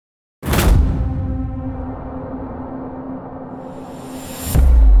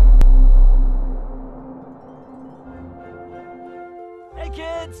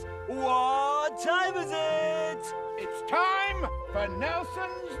What time is it? It's time for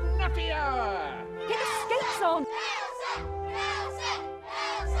Nelson's Nutty Hour. Get the skates on. Nelson! Nelson!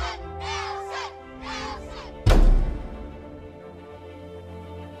 Nelson! Nelson! Nelson!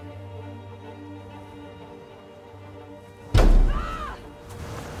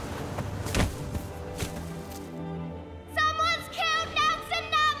 Someone's killed Nelson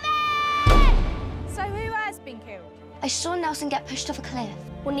Nutmeg! So who has been killed? I saw Nelson get pushed off a cliff.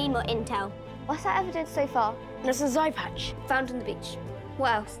 We'll need more intel. What's that evidence so far? Nelson's eye patch, found on the beach.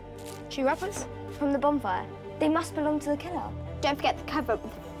 What else? Shoe wrappers? From the bonfire. They must belong to the killer. Don't forget the cover-up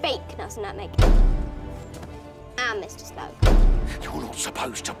with fake Nelson Nutmeg. And Mr. Slug. You're not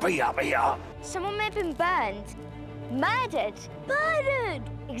supposed to be up here. Someone may have been burned. Murdered. Murdered!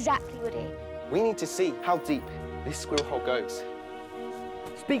 Exactly, Woody. We need to see how deep this squirrel hole goes.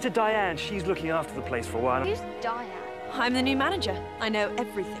 Speak to Diane. She's looking after the place for a while. Who's Diane? I'm the new manager. I know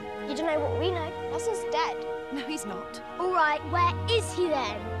everything. You don't know what we know. Nelson's dead. No, he's not. All right, where is he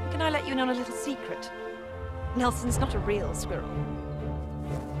then? Can I let you in on a little secret? Nelson's not a real squirrel.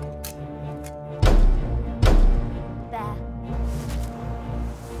 There.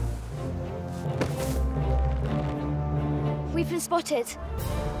 We've been spotted.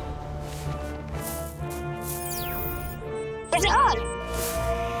 Is it on?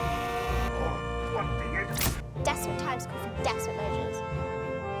 Desperate times call for desperate measures.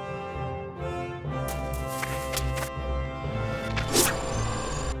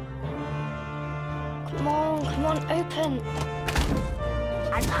 Come on, open.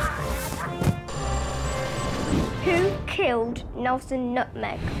 Who killed Nelson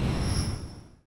Nutmeg?